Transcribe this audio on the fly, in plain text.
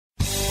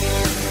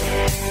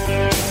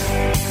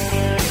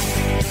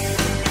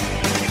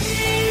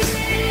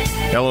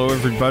Hello,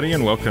 everybody,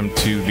 and welcome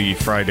to the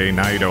Friday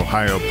Night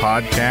Ohio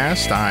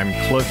Podcast.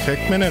 I'm Cliff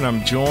Hickman, and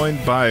I'm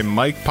joined by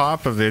Mike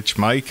Popovich.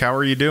 Mike, how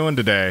are you doing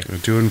today? I'm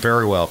doing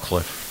very well,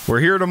 Cliff.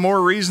 We're here at a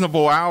more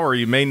reasonable hour.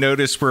 You may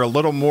notice we're a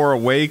little more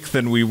awake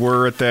than we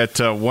were at that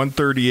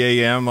 1:30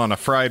 a.m. on a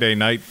Friday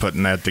night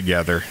putting that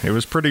together. It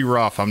was pretty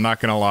rough, I'm not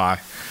going to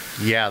lie.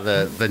 Yeah,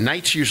 the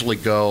nights usually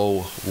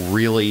go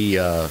really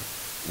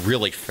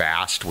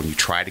fast when you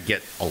try to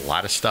get a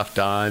lot of stuff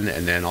done,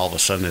 and then all of a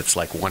sudden it's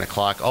like 1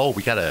 o'clock. Oh,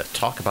 we got to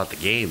talk about the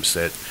games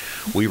that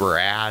we were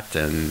at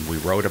and we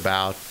wrote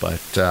about,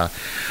 but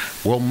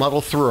we'll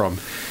muddle through them.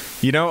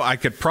 You know, I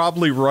could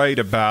probably write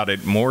about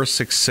it more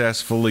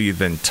successfully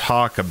than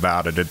talk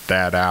about it at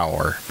that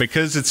hour,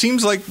 because it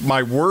seems like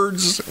my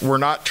words were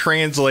not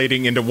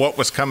translating into what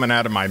was coming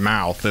out of my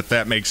mouth, if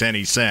that makes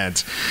any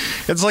sense.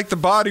 It's like the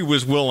body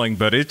was willing,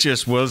 but it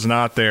just was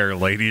not there,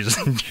 ladies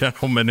and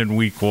gentlemen, in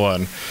week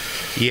one.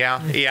 Yeah,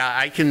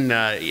 I can,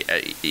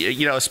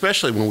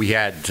 especially when we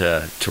had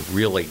to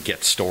really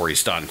get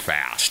stories done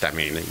fast. I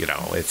mean,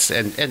 it's,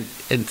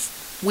 and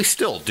we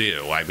still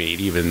do. I mean,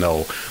 even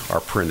though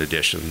our print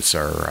editions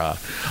are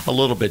a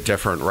little bit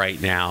different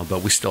right now,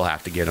 but we still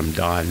have to get them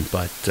done.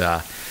 But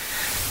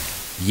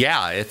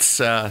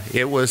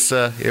it was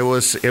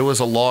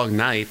a long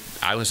night.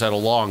 I was at a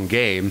long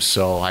game,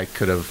 so I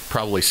could have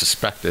probably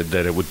suspected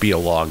that it would be a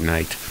long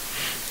night.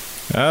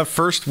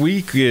 First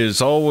week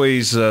is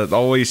always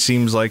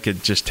seems like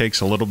it just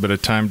takes a little bit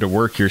of time to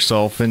work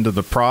yourself into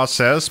the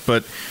process,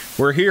 but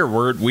we're here.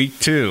 We're at week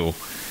 2.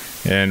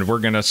 And we're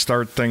going to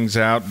start things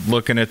out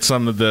looking at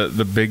some of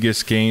the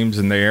biggest games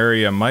in the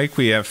area. Mike,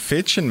 we have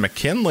Fitch and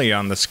McKinley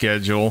on the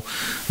schedule.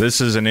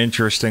 This is an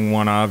interesting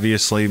one,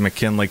 obviously.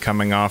 McKinley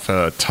coming off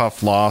a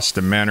tough loss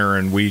to Mentor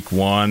in week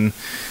 1.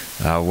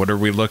 What are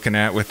we looking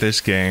at with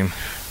this game?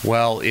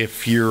 Well,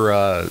 if you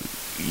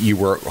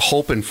were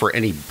hoping for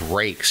any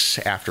breaks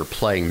after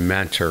playing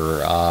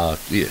Mentor,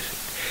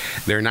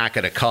 they're not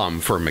going to come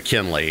for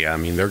McKinley. I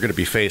mean, they're going to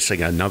be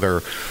facing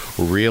another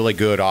really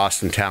good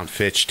Austintown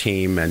Fitch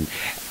team, and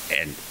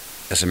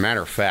as a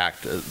matter of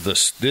fact,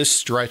 this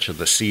stretch of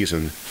the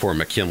season for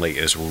McKinley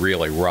is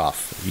really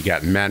rough. You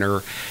got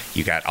Mentor,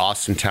 you got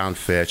Austintown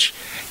Fitch,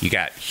 you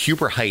got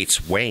Huber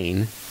Heights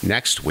Wayne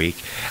next week.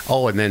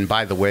 Oh, and then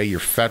by the way, your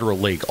Federal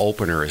League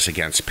opener is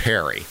against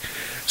Perry.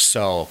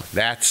 So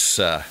that's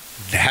a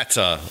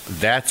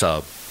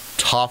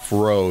tough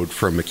road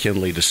for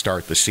McKinley to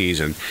start the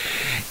season.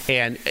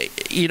 And,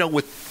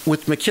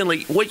 with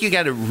McKinley, what you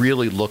got to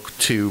really look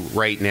to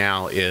right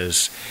now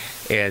is,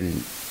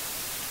 and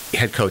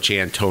head coach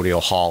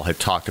Antonio Hall had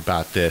talked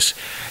about this,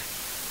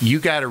 you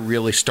got to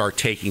really start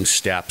taking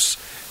steps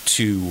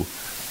to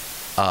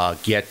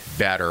get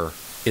better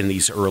in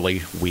these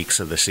early weeks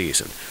of the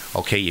season.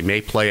 Okay, you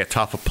may play a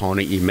tough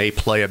opponent, you may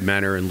play a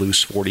Mentor and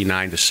lose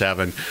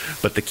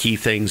 49-7, but the key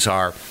things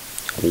are,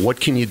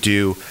 what can you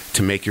do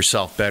to make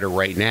yourself better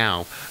right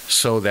now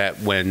so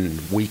that when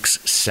weeks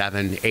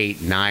 7,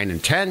 8, 9,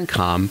 and 10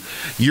 come,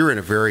 you're in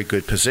a very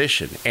good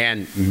position?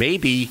 And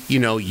maybe,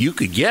 you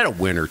could get a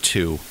win or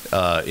two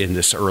in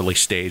this early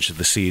stage of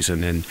the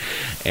season, and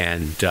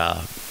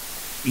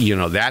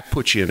that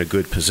puts you in a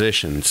good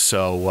position.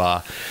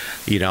 So,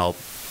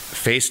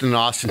 faced an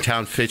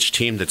Austintown Fitch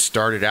team that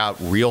started out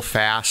real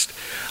fast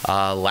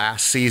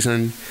last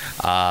season.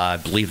 I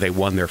believe they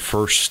won their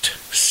first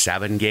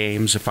 7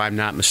 games, if I'm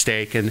not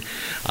mistaken.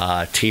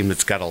 A team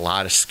that's got a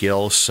lot of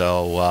skill.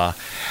 So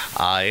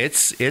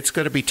it's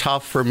going to be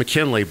tough for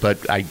McKinley,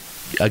 but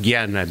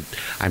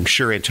I'm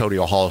sure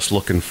Antonio Hall is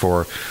looking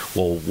for,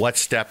 well, what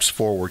steps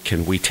forward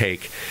can we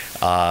take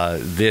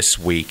this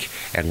week,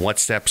 and what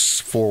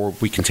steps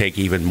forward we can take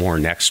even more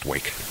next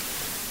week.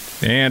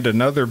 And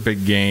another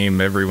big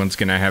game everyone's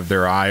going to have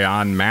their eye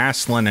on,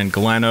 Massillon and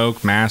Glen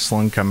Oak.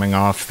 Massillon coming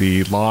off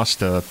the loss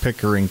to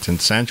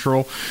Pickerington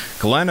Central.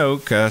 Glen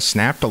Oak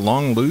snapped a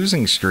long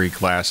losing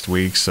streak last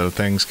week, so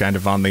things kind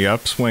of on the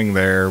upswing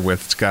there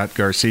with Scott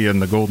Garcia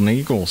and the Golden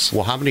Eagles.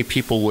 Well, how many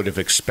people would have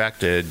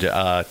expected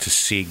to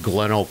see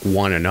Glen Oak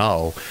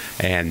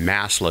 1-0 and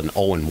Massillon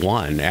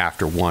 0-1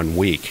 after 1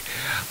 week?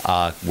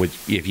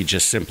 If you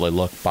just simply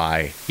look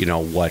by,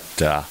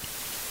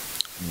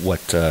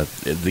 what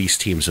these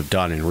teams have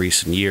done in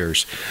recent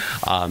years.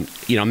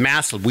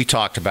 Massillon, we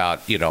talked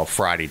about,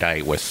 Friday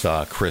night with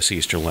Chris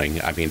Easterling.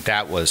 I mean,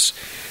 that's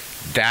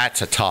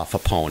a tough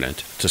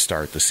opponent to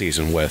start the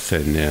season with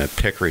in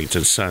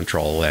Pickerington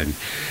Central. And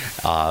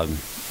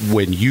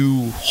when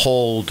you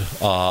hold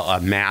a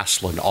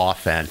Massillon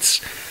offense,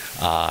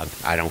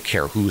 I don't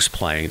care who's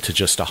playing, to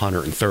just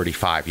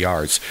 135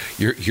 yards,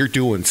 you're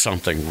doing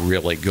something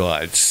really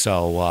good.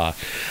 So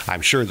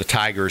I'm sure the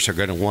Tigers are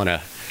going to want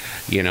to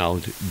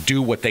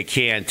do what they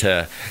can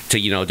to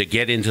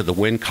get into the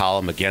win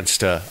column against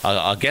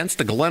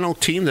the Glen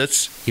Oak team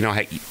that's, you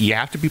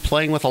have to be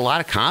playing with a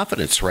lot of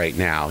confidence right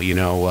now. We've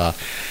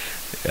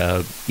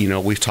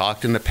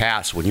talked in the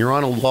past, when you're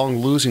on a long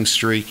losing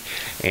streak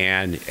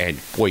and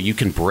boy, you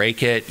can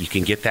break it, you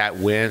can get that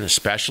win,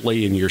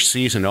 especially in your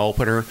season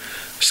opener.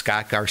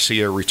 Scott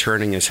Garcia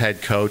returning as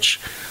head coach.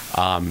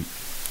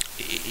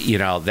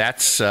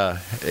 that's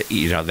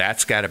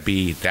got to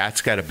be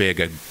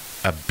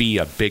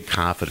a big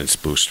confidence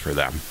boost for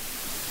them.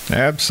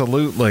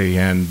 Absolutely,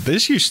 and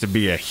this used to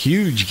be a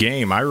huge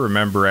game. I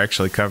remember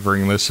actually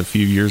covering this a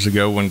few years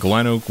ago when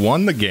Glen Oak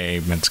won the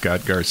game and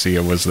Scott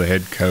Garcia was the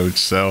head coach.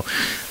 So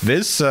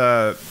this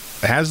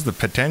has the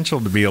potential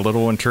to be a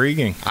little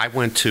intriguing. I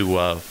went to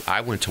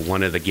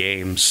one of the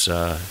games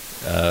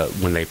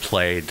when they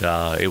played.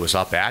 It was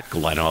up at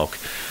Glen Oak.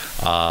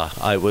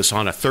 It was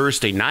on a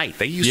Thursday night.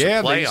 They used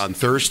to play on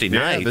Thursday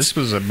nights. Yeah, this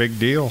was a big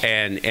deal.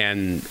 And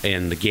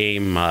the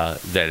game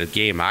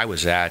I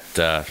was at,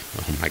 oh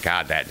my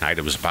God, that night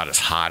it was about as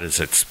hot as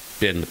it's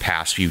been the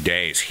past few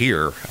days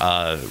here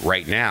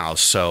right now.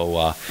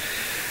 So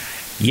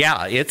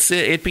yeah,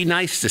 it'd be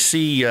nice to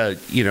see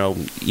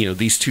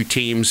these two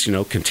teams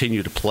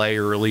continue to play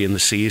early in the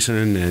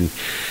season, and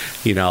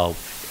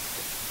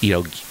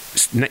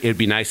it'd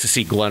be nice to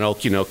see Glen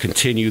Oak,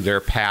 continue their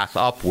path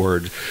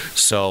upward,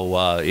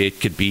 so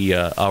it could be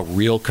a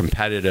real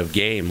competitive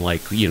game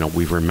like,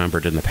 we've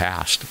remembered in the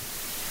past.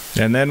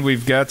 And then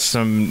we've got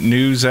some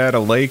news out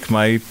of Lake,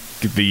 Mike.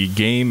 The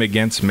game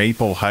against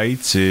Maple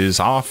Heights is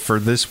off for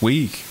this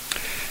week.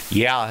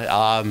 Yeah,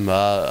 a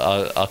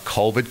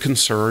COVID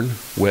concern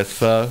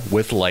with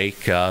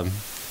Lake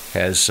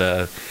has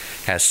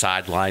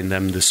sidelined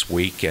them this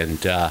week,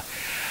 and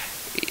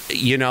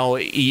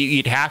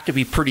you'd have to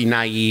be pretty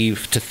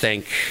naive to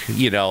think,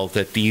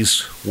 that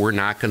these were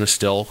not going to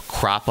still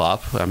crop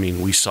up. I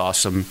mean, we saw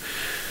some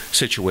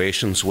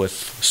situations with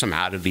some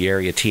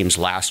out-of-the-area teams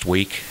last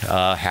week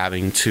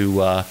having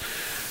to,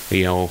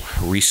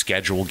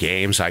 reschedule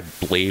games. I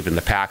believe in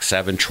the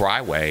Pac-7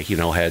 Triway,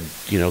 had,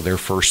 their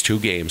first two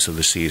games of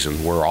the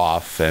season were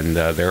off, and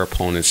their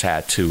opponents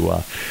had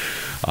to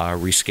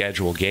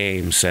reschedule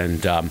games.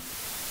 And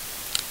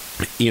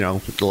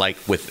like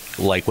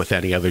with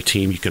any other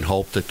team, you can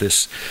hope that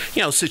this,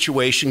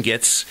 situation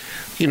gets,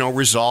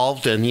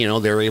 resolved, and,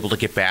 they're able to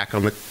get back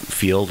on the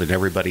field and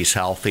everybody's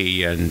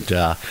healthy. And,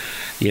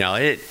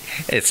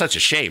 it's such a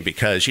shame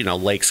because,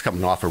 Lake's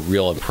coming off a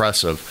real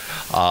impressive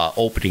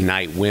opening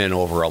night win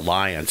over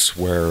Alliance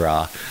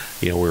where,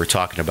 we were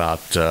talking about,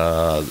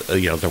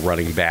 the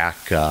running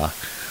back,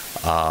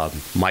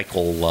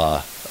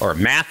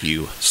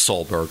 Matthew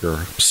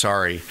Solberger,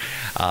 sorry.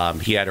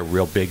 He had a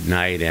real big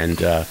night, and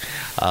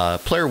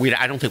player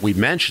I don't think we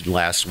mentioned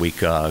last week,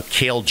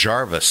 Cale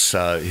Jarvis,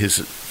 his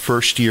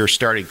first-year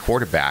starting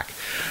quarterback.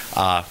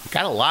 Got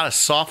a lot of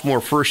sophomore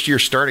first-year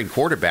starting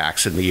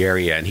quarterbacks in the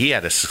area, and he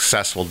had a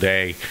successful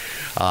day,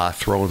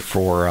 throwing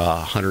for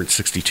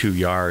 162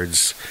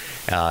 yards,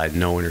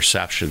 no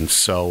interceptions.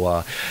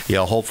 So,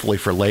 hopefully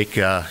for Lake,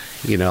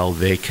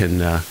 they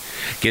can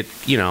get,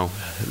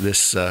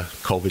 this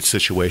COVID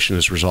situation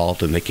is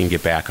resolved and they can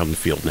get back on the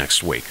field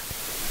next week.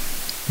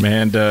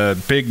 And a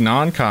big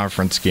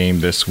non-conference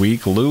game this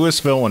week,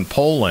 Louisville and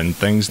Poland.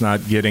 Things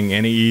not getting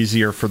any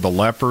easier for the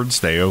Leopards.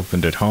 They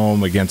opened at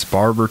home against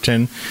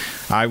Barberton.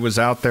 I was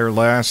out there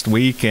last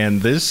week,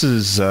 and this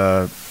is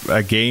a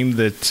game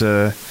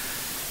that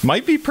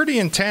might be pretty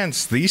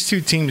intense. These two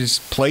teams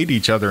played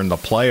each other in the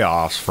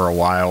playoffs for a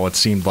while. It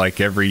seemed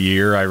like every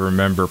year. I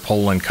remember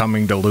Poland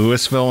coming to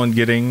Louisville and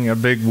getting a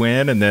big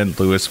win, and then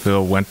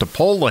Louisville went to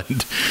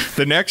Poland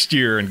the next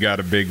year and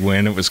got a big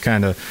win. It was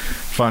kind of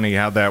funny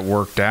how that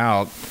worked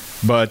out.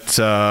 But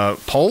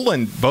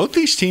Poland, both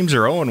these teams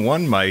are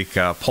 0-1, Mike.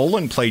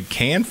 Poland played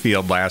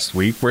Canfield last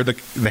week, where the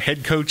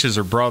head coaches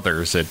are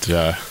brothers at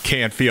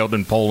Canfield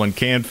and Poland.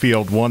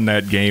 Canfield won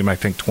that game, I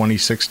think,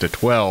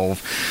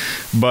 26-12.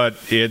 But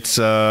it's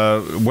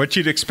what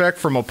you'd expect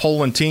from a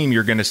Poland team.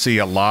 You're going to see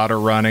a lot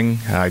of running.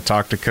 I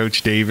talked to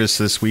Coach Davis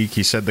this week.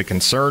 He said the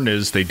concern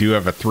is they do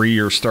have a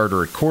 3-year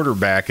starter at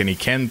quarterback, and he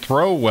can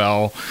throw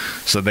well,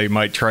 so they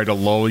might try to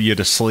lull you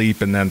to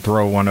sleep and then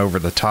throw one over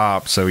the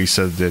top. So he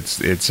said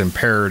it's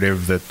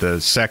imperative that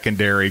the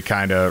secondary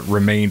kind of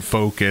remain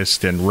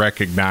focused and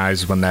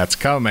recognize when that's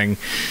coming,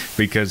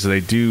 because they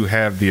do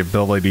have the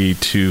ability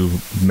to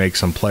make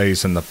some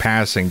plays in the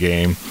passing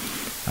game.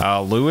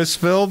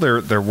 Louisville,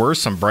 there were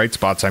some bright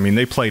spots. I mean,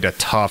 they played a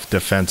tough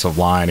defensive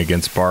line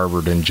against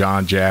Barberton.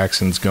 John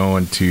Jackson's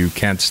going to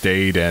Kent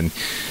State, and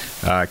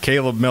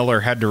Caleb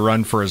Miller had to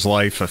run for his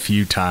life a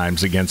few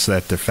times against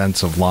that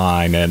defensive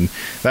line, and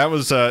that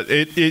was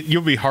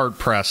you'll be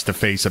hard-pressed to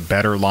face a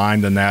better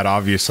line than that.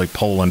 Obviously,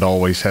 Poland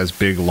always has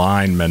big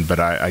linemen, but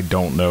I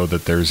don't know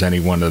that there's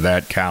anyone of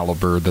that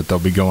caliber that they'll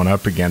be going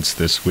up against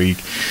this week.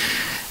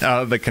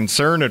 The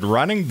concern at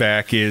running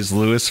back is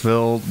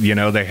Louisville,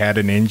 they had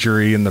an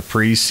injury in the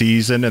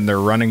preseason, and their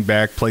running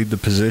back played the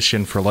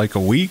position for like a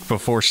week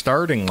before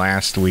starting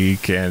last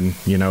week. And,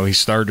 he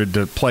started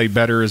to play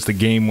better as the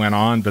game went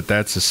on, but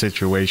that's a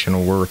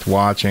situation worth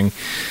watching.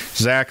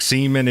 Zach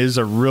Seaman is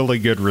a really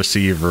good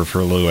receiver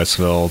for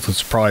Louisville.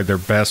 It's probably their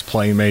best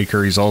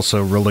playmaker. He's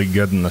also really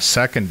good in the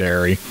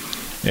secondary.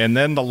 And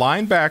then the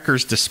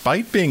linebackers,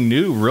 despite being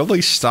new,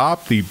 really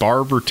stopped the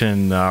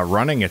Barberton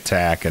running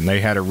attack, and they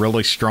had a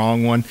really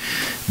strong one.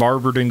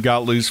 Barberton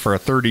got loose for a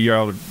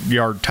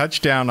 30-yard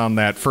touchdown on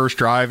that first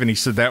drive, and he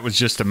said that was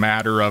just a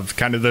matter of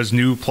kind of those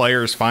new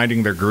players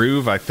finding their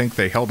groove. I think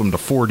they held them to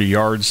 40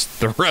 yards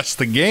the rest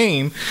of the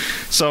game.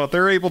 So if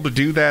they're able to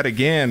do that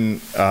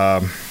again,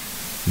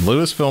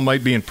 Louisville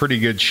might be in pretty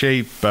good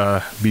shape,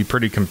 be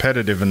pretty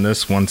competitive in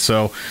this one.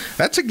 So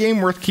that's a game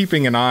worth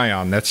keeping an eye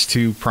on. That's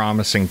two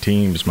promising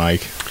teams,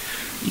 Mike.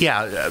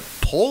 Yeah,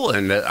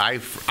 Poland, I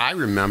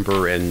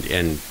remember, and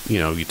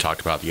you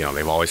talked about,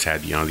 they've always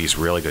had, these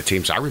really good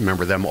teams. I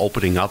remember them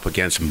opening up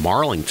against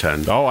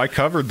Marlington. Oh, I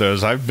covered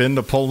those. I've been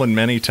to Poland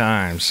many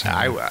times.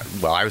 I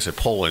was at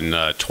Poland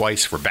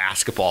twice for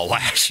basketball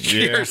last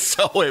year,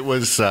 so it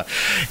was,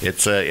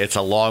 it's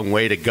a long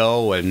way to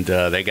go, and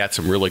they got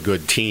some really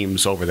good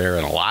teams over there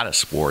in a lot of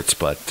sports,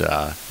 but,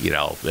 I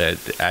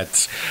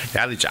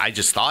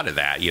just thought of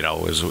that,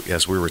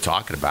 as we were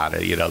talking about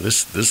it,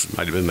 this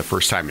might have been the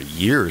first time in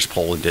years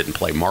Poland didn't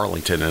play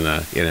Marlington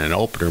in an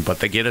opener, but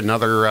they get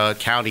another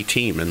county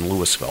team in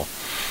Louisville.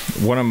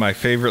 One of my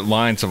favorite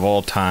lines of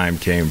all time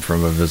came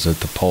from a visit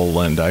to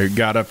Poland. I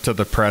got up to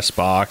the press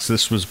box.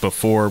 This was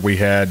before we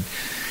had,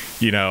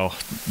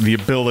 the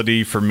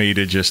ability for me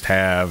to just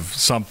have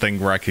something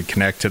where I could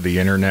connect to the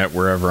internet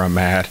wherever I'm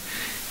at.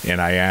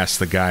 And I asked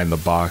the guy in the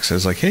box, I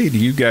was like, hey, do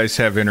you guys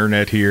have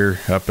internet here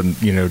up in,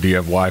 do you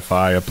have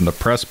Wi-Fi up in the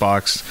press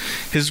box?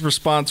 His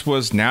response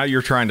was, now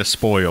you're trying to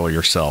spoil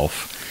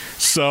yourself.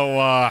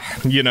 So,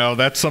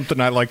 that's something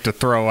I like to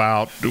throw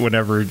out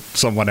whenever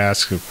someone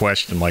asks a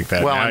question like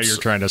that. Well, now you're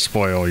trying to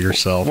spoil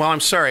yourself. Well,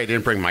 I'm sorry I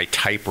didn't bring my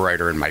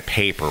typewriter and my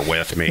paper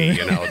with me,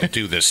 to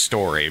do this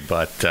story.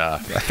 But I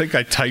think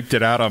I typed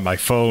it out on my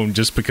phone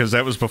just because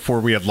that was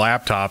before we had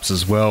laptops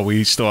as well.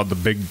 We still had the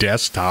big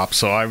desktop.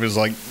 So I was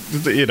like,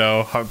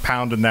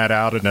 pounding that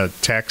out in a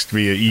text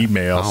via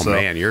email. Oh,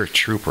 man, you're a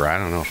trooper. I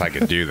don't know if I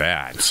could do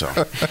that. So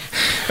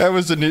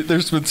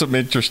there's been some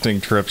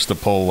interesting trips to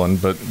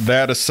Poland, but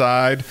that aside,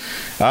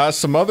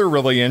 some other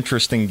really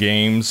interesting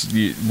games.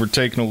 We're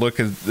taking a look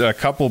at a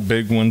couple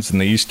big ones in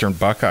the Eastern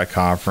Buckeye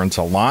Conference.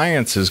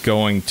 Alliance is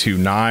going to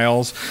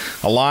Niles.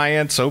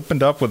 Alliance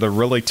opened up with a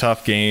really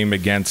tough game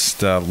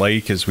against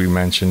Lake, as we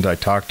mentioned. I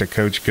talked to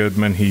Coach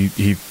Goodman.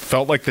 He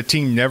felt like the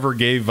team never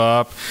gave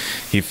up.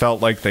 He felt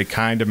like they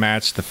kind of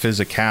matched the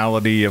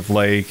physicality of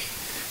Lake.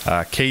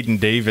 Caden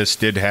Davis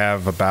did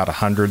have about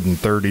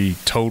 130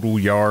 total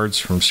yards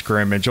from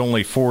scrimmage.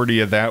 Only 40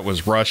 of that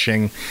was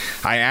rushing.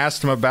 I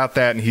asked him about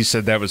that, and he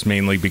said that was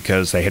mainly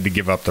because they had to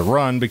give up the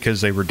run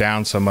because they were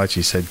down so much.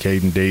 He said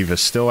Caden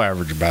Davis still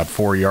averaged about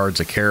 4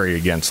 yards a carry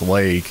against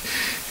Lake,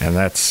 and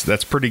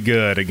that's pretty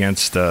good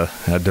against a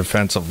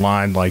defensive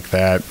line like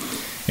that.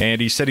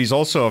 And he said he's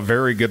also a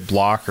very good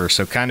blocker,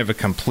 so kind of a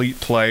complete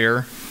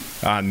player.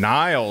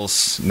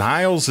 Niles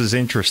is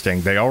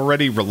interesting. They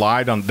already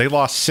they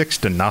lost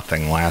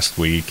 6-0 last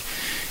week.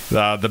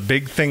 The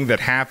big thing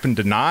that happened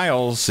to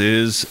Niles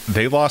is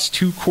they lost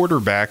two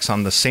quarterbacks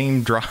on the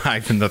same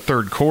drive in the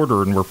third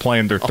quarter and were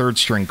playing their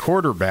third-string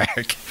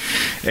quarterback.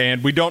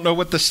 And we don't know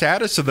what the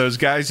status of those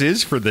guys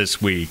is for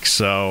this week.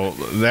 So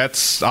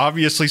that's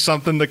obviously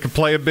something that could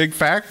play a big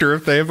factor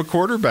if they have a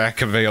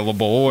quarterback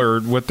available or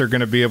what they're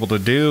going to be able to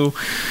do.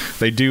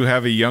 They do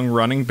have a young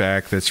running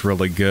back that's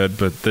really good,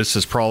 but this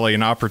is probably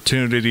an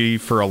opportunity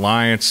for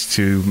Alliance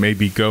to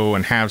maybe go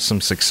and have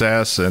some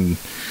success and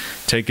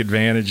take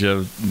advantage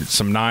of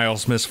some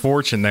Niles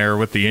misfortune there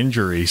with the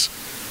injuries.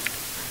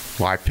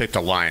 Well, I picked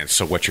Alliance,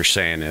 so what you're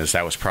saying is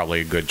that was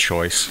probably a good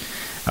choice.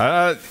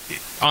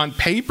 On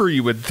paper,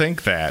 you would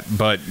think that,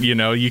 but,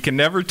 you can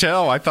never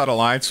tell. I thought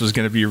Alliance was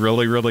going to be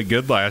really, really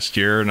good last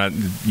year, and,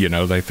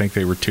 they think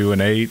they were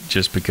 2-8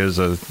 just because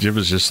it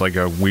was just like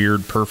a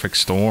weird, perfect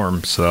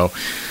storm. So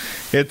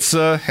it's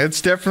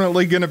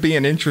definitely going to be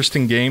an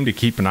interesting game to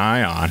keep an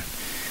eye on.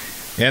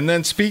 And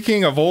then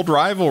speaking of old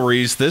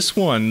rivalries, this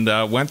one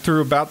went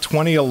through about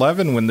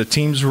 2011 when the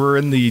teams were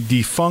in the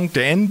defunct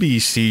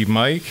NBC,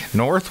 Mike.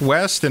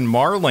 Northwest and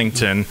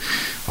Marlington.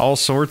 All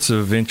sorts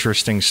of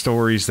interesting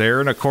stories there.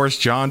 And, of course,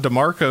 John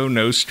DeMarco,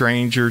 no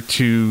stranger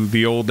to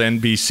the old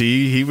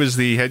NBC. He was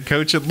the head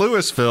coach at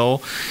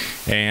Louisville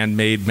and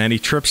made many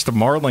trips to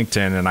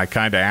Marlington. And I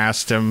kind of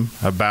asked him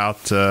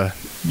about,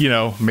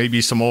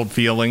 maybe some old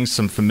feelings,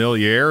 some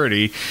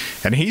familiarity.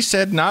 And he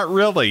said not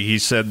really. He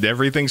said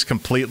everything's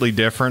completely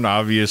different.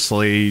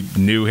 Obviously,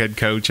 new head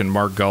coach and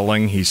Mark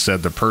Gulling. He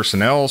said the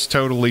personnel's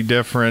totally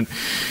different.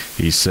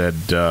 He said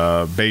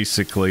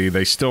basically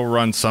they still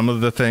run some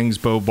of the things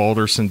Bo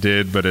Balderson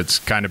did, but it's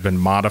kind of been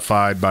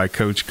modified by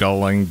Coach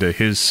Gulling to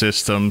his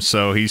system.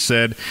 So he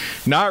said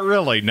not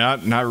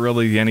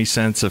really any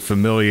sense of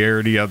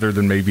familiarity other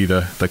than maybe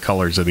the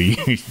colors of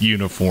the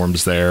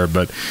uniforms there.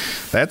 But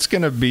that's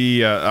going to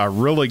be a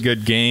really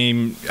good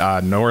game.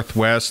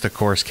 Northwest, of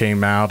course,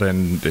 came out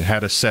and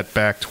had a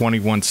setback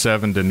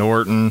 21-7 to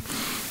Norton.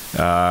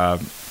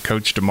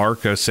 Coach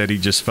DeMarco said he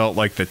just felt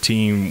like the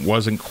team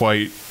wasn't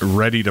quite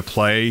ready to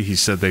play. He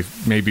said they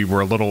maybe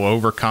were a little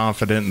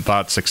overconfident and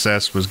thought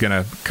success was going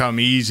to come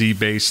easy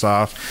based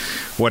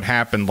off what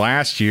happened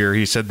last year.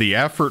 He said the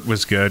effort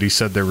was good. He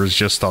said there was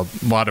just a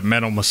lot of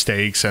mental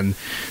mistakes, and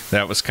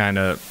that was kind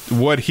of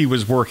what he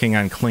was working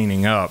on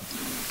cleaning up.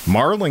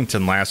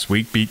 Marlington last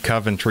week beat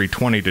Coventry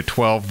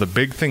 20-12. The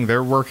big thing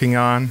they're working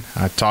on,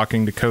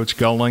 talking to Coach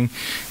Gulling,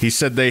 he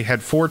said they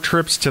had 4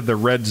 trips to the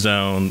red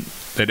zone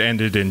that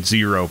ended in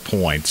 0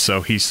 points.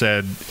 So he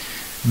said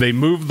they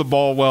moved the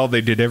ball well. They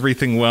did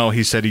everything well.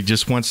 He said he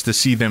just wants to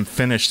see them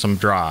finish some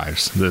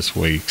drives this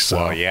week. So.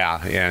 Well,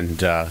 yeah,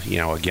 and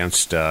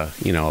against a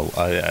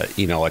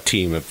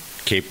team of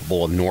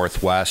capable of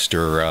Northwest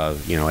or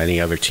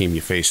any other team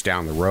you face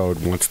down the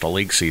road once the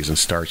league season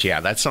starts.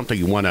 Yeah, that's something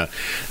you want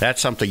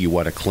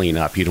to clean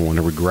up. You don't want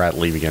to regret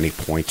leaving any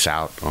points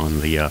out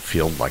on the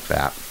field like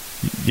that.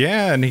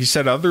 Yeah, and he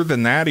said other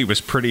than that, he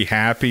was pretty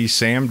happy.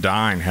 Sam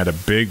Dine had a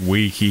big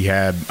week. He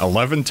had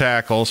 11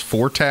 tackles,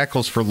 4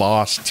 tackles for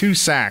loss, 2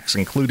 sacks,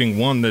 including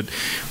one that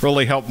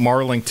really helped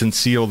Marlington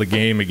seal the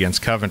game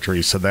against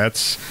Coventry. So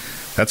that's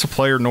a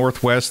player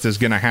Northwest is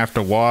going to have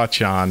to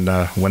watch on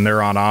when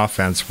they're on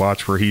offense.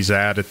 Watch where he's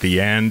at the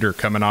end or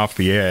coming off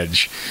the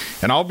edge.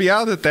 And I'll be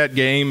out at that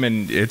game,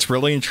 and it's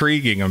really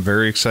intriguing. I'm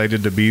very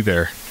excited to be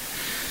there.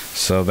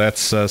 So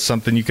that's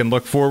something you can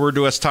look forward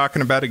to us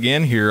talking about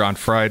again here on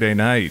Friday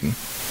night.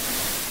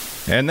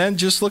 And then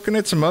just looking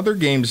at some other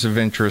games of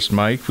interest,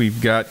 Mike,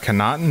 we've got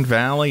Canton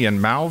Valley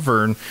and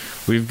Malvern.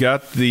 We've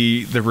got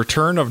the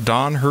return of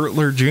Don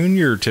Hertler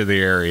Jr. to the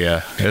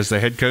area as the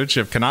head coach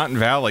of Canton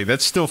Valley.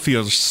 That still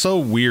feels so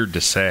weird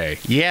to say.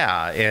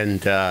 Yeah,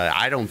 and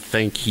I don't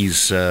think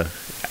he's,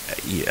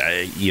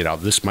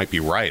 this might be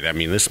right. I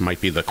mean, this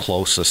might be the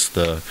closest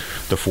the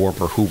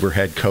former Hoover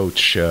head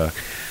coach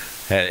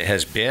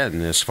has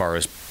been as far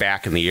as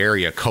back in the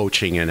area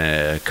coaching in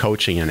a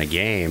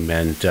game.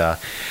 And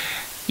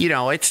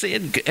it's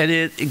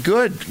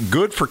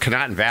good for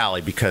Canton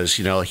Valley because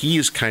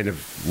he's kind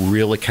of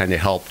really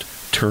helped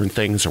turn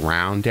things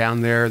around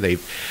down there. They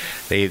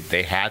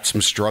had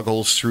some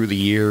struggles through the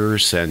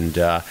years, and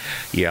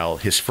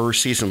his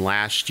first season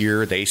last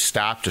year they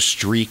stopped a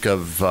streak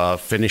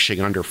of finishing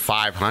under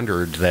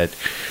 500 that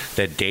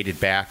dated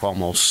back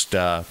almost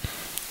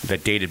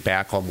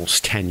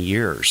 10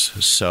 years.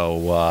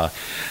 So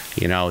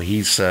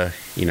he's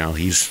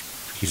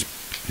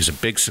a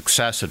big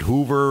success at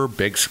Hoover,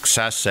 big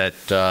success at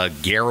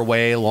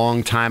Garaway a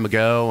long time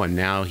ago, and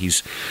now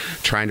he's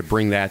trying to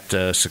bring that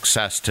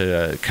success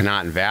to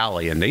Canton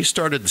Valley. And they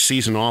started the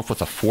season off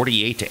with a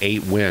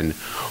 48-8 win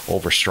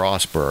over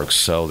Strasburg.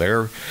 So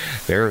they're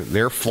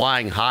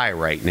flying high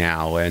right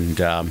now. And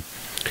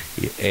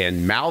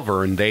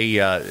Malvern,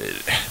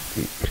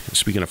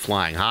 speaking of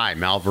flying high,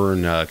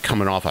 Malvern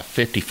coming off a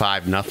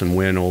 55-0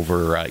 win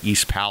over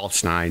East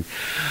Palestine.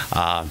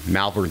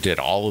 Malvern did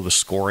all of the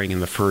scoring in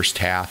the first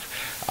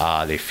half.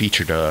 They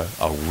featured a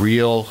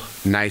real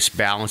nice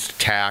balanced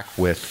attack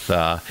with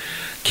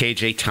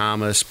KJ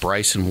Thomas,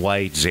 Bryson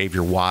White,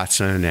 Xavier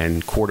Watson,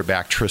 and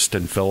quarterback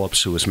Tristan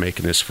Phillips, who was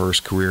making his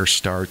first career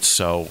start.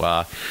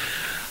 So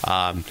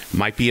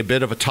might be a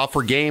bit of a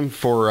tougher game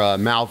for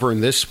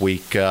Malvern this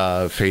week,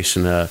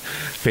 facing a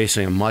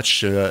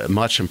much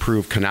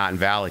improved Canton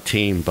Valley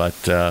team. But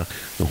the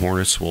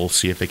Hornets will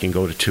see if they can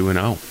go to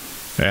 2-0.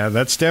 Yeah,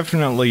 that's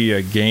definitely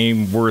a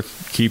game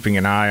worth keeping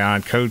an eye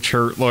on. Coach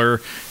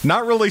Hertler,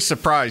 not really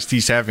surprised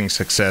he's having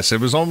success. It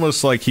was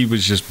almost like he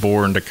was just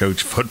born to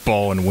coach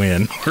football and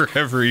win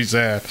wherever he's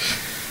at.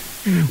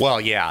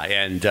 Well, yeah,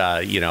 and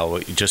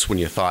just when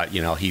you thought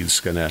he's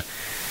gonna.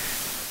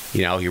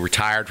 He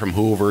retired from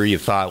Hoover. You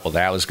thought, well,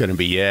 that was going to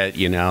be it.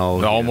 The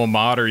alma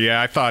mater. Yeah,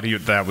 I thought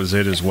that was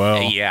it as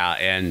well. Yeah,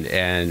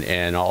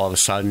 and all of a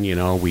sudden,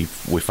 we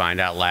find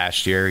out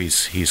last year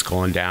he's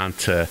going down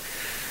to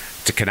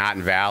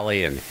Canton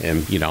Valley, and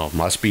it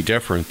must be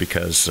different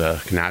because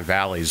Canton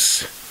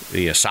Valley's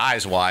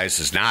size-wise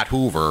is not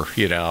Hoover.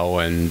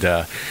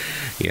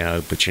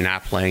 But you're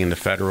not playing in the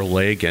Federal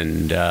League,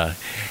 and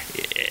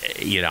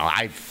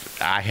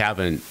I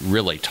haven't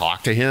really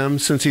talked to him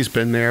since he's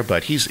been there,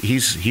 but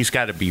he's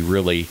got to be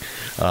really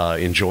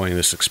enjoying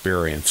this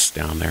experience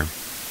down there.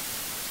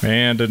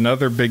 And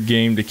another big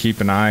game to keep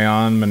an eye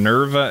on,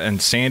 Minerva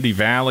and Sandy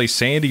Valley.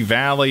 Sandy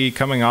Valley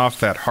coming off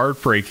that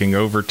heartbreaking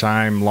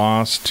overtime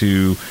loss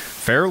to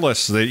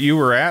Fairless that you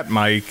were at,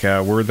 Mike.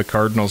 Where the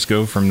Cardinals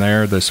go from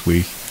there this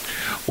week?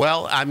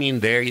 Well, I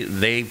mean,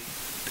 they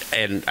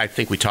and I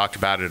think we talked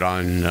about it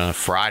on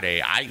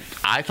Friday. I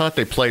thought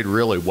they played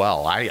really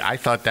well. I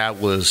thought that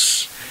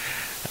was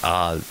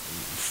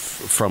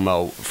from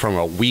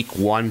a week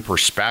one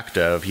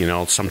perspective.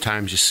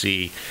 Sometimes you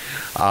see,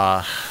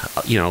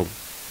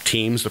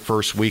 teams the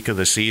first week of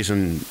the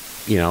season.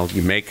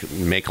 You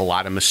make a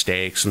lot of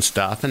mistakes and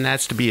stuff, and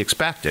that's to be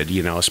expected.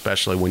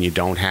 Especially when you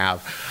don't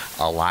have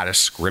a lot of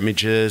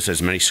scrimmages,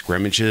 as many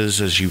scrimmages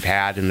as you've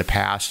had in the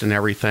past and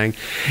everything.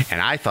 And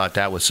I thought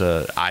that was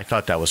a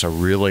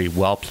really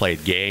well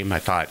played game. I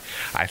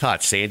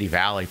thought Sandy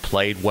Valley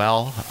played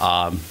well.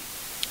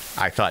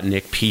 I thought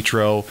Nick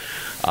Petro,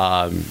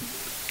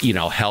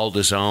 held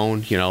his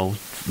own.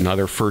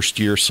 Another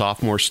first-year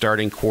sophomore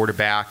starting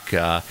quarterback,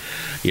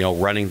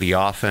 running the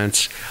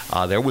offense.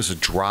 There was a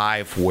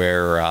drive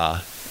where,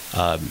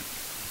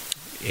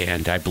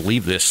 and I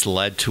believe this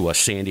led to a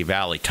Sandy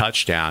Valley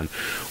touchdown,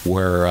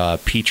 where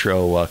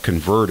Petro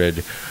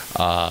converted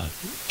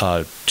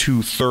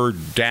 2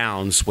 third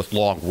downs with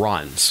long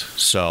runs.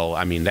 So,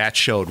 that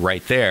showed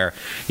right there,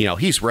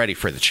 he's ready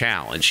for the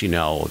challenge,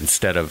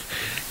 instead of,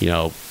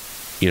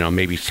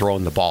 maybe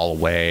throwing the ball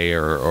away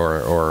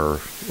or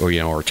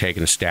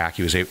taking a sack.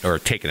 He was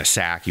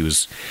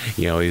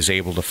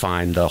able to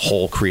find the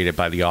hole created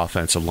by the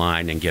offensive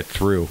line and get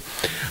through.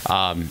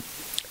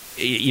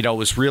 It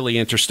was really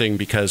interesting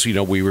because,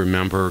 we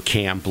remember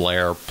Cam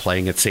Blair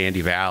playing at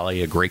Sandy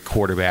Valley, a great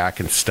quarterback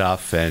and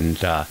stuff.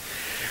 And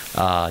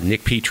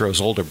Nick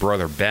Petro's older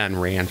brother, Ben,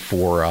 ran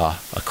for a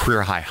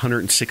career-high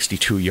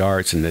 162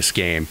 yards in this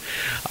game.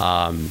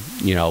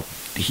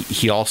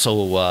 He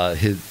also,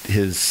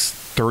 his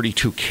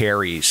 32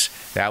 carries,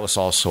 that was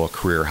also a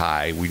career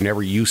high. We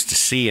never used to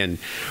seeing,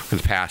 for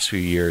the past few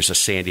years, a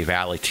Sandy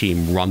Valley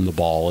team run the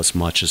ball as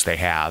much as they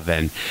have.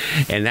 And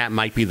that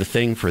might be the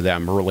thing for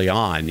them early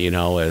on,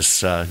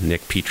 as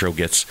Nick Petro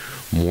gets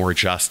more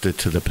adjusted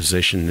to the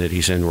position that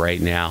he's in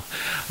right now.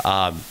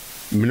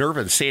 Minerva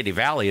and Sandy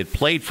Valley had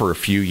played for a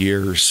few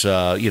years,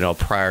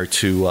 prior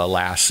to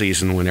last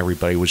season when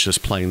everybody was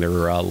just playing their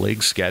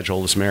league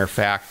schedule. As a matter of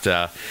fact,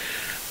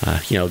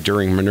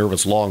 during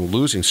Minerva's long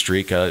losing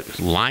streak,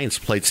 Lions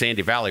played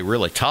Sandy Valley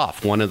really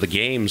tough. One of the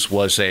games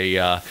was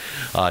a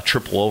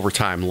triple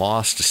overtime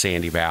loss to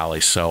Sandy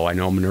Valley. So I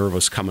know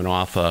Minerva's coming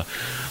off a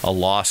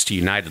loss to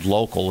United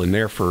Local in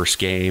their first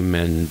game.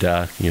 And,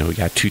 we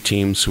got two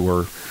teams who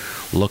are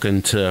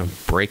looking to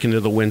break into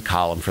the win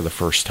column for the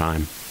first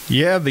time.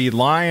 Yeah, the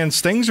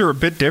Lions, things are a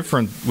bit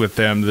different with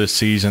them this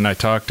season. I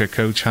talked to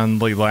Coach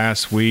Hundley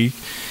last week.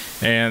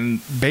 And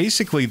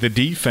basically the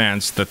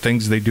defense, the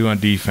things they do on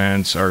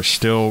defense are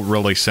still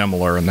really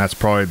similar, and that's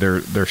probably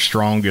their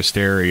strongest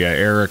area.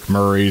 Eric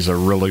Murray's a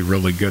really,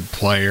 really good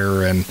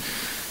player and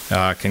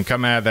can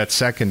come out of that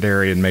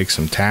secondary and make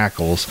some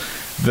tackles.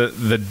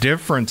 The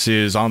difference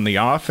is on the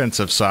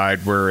offensive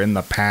side, where in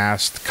the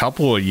past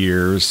couple of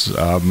years,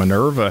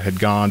 Minerva had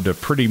gone to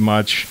pretty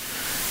much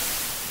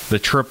the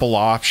triple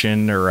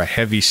option or a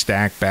heavy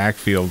stack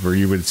backfield where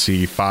you would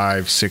see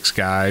 5-6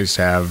 guys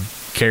have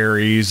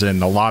carries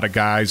and a lot of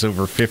guys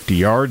over 50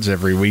 yards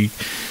every week.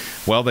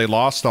 Well, they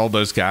lost all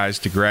those guys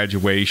to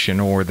graduation,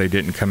 or they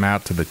didn't come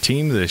out to the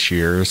team this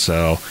year.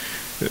 So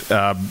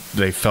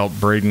they felt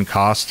Braden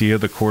Costia,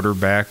 the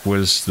quarterback,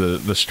 was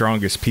the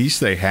strongest piece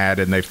they had,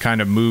 and they've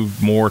kind of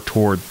moved more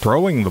toward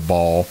throwing the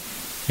ball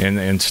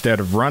instead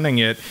of running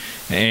it.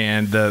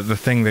 And the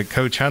thing that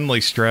Coach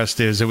Hundley stressed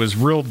is it was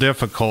real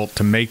difficult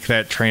to make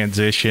that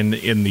transition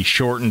in the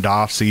shortened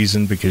off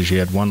season because you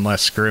had one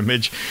less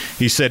scrimmage.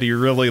 He said he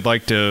really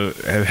liked to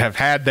have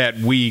had that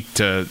week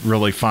to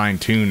really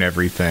fine-tune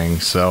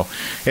everything. So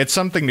it's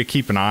something to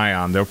keep an eye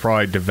on. They'll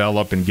probably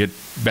develop and get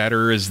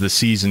better as the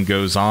season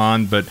goes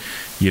on, but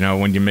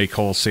when you make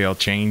wholesale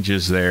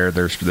changes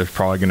there's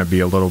probably going to be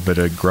a little bit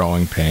of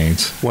growing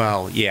pains.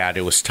 Well, yeah,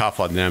 it was tough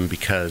on them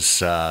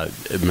because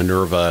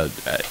Minerva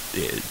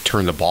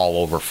turned the ball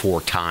over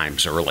 4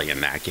 times early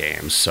in that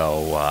game.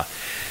 So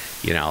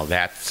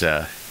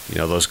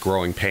those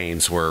growing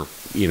pains were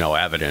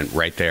evident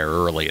right there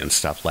early and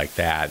stuff like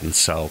that. And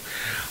so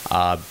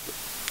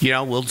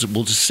we'll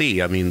just see.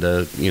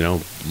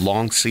 The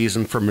long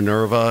season for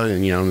Minerva,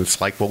 and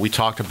it's like what we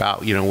talked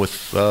about,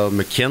 with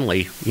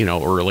McKinley,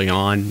 early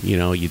on.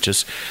 You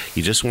just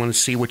want to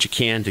see what you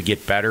can to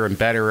get better and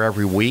better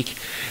every week,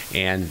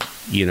 and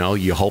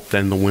you hope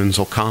then the wins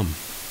will come.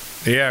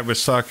 Yeah, I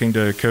was talking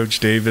to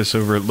Coach Davis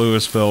over at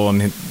Louisville,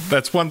 and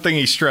that's one thing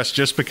he stressed.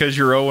 Just because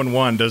you're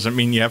 0-1 doesn't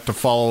mean you have to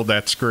follow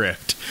that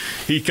script.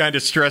 He kind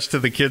of stressed to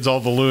the kids,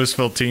 all the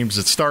Louisville teams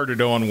that started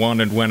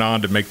 0-1 and went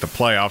on to make the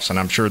playoffs, and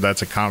I'm sure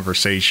that's a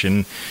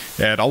conversation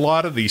at a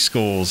lot of these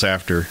schools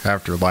after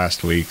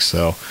last week.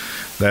 So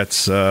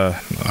that's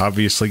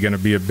obviously going to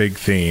be a big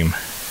theme.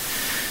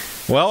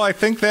 Well, I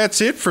think that's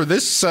it for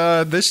this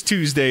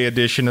Tuesday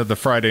edition of the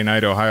Friday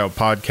Night Ohio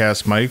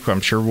Podcast, Mike.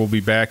 I'm sure we'll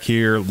be back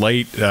here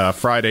late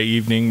Friday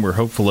evening where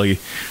hopefully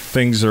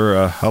things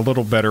are a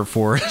little better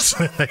for us.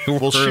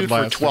 We'll shoot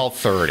for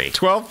 12:30.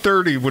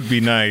 12:30 would be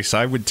nice.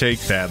 I would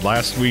take that.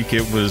 Last week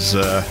it was,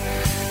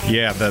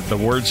 the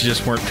words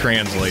just weren't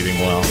translating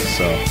well.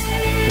 So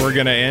we're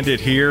going to end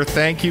it here.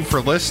 Thank you for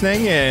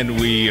listening, and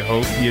we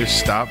hope you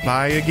stop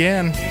by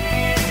again.